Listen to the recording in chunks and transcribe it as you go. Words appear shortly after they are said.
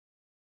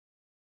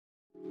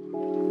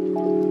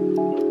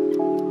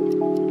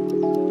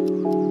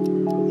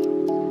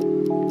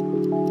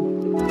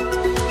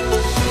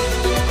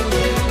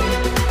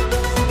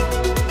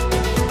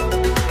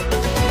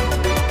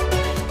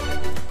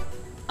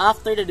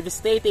After the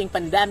devastating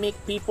pandemic,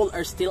 people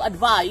are still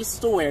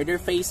advised to wear their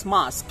face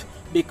mask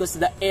because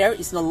the air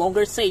is no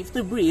longer safe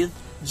to breathe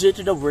due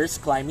to the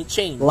worst climate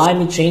change.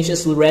 Climate change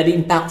is already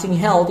impacting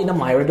health in a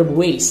myriad of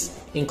ways,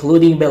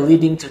 including by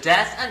leading to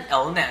death and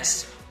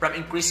illness from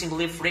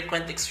increasingly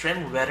frequent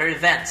extreme weather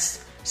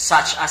events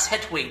such as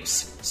heat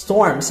waves,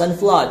 storms, and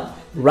flood.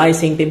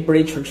 Rising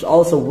temperatures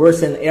also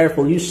worsen air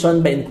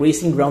pollution by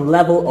increasing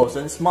ground-level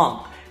ozone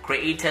smog,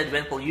 created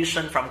when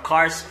pollution from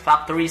cars,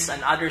 factories,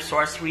 and other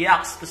sources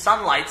reacts to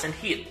sunlight and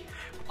heat.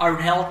 Our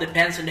health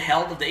depends on the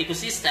health of the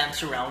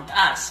ecosystems around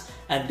us,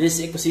 and these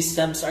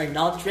ecosystems are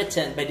now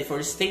threatened by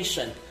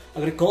deforestation,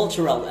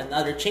 agricultural, and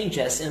other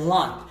changes in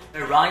land.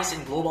 A rise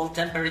in global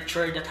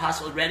temperature that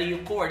has already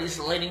occurred is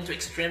leading to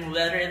extreme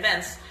weather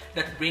events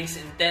that brings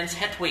intense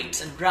heat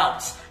waves and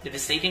droughts,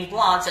 devastating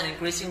floods, and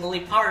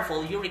increasingly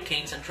powerful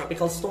hurricanes and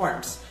tropical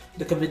storms.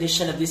 The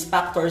combination of these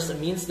factors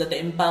means that the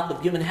impact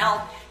of human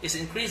health is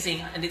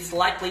increasing and it's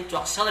likely to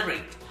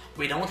accelerate.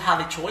 We don't have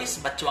a choice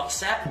but to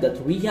accept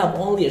that we have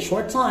only a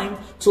short time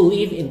to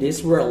live in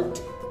this world.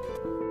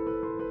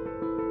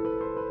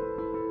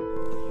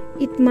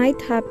 It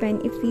might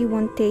happen if we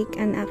won't take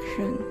an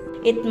action.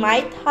 It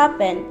might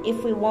happen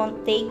if we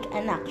won't take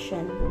an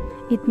action.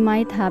 It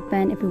might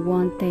happen if we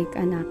won't take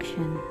an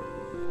action.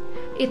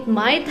 It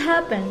might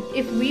happen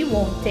if we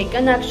won't take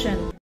an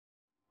action.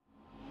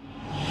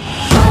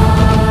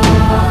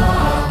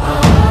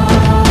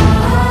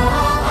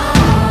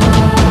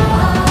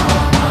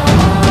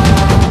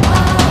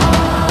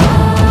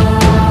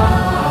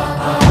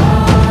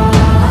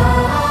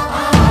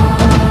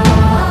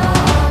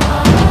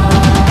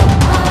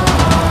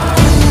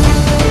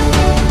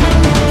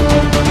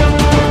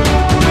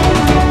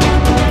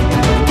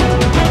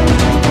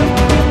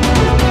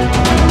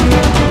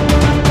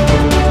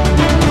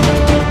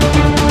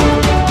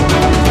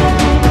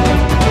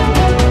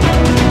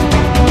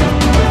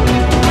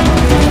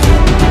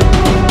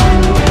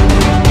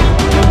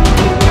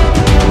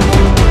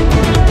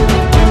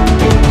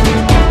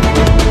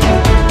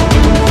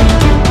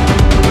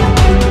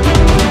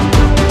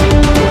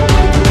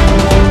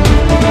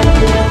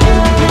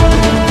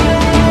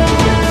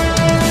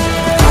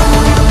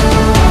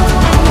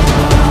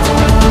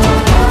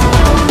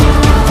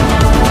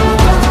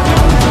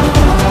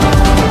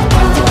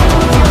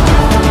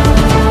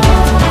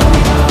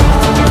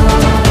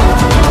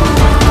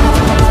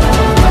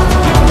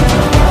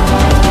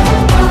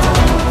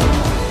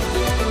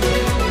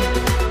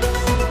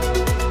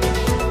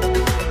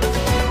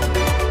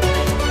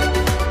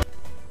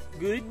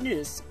 Good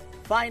news!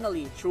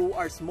 Finally, through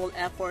our small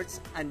efforts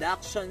and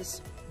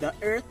actions, the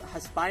Earth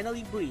has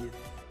finally breathed.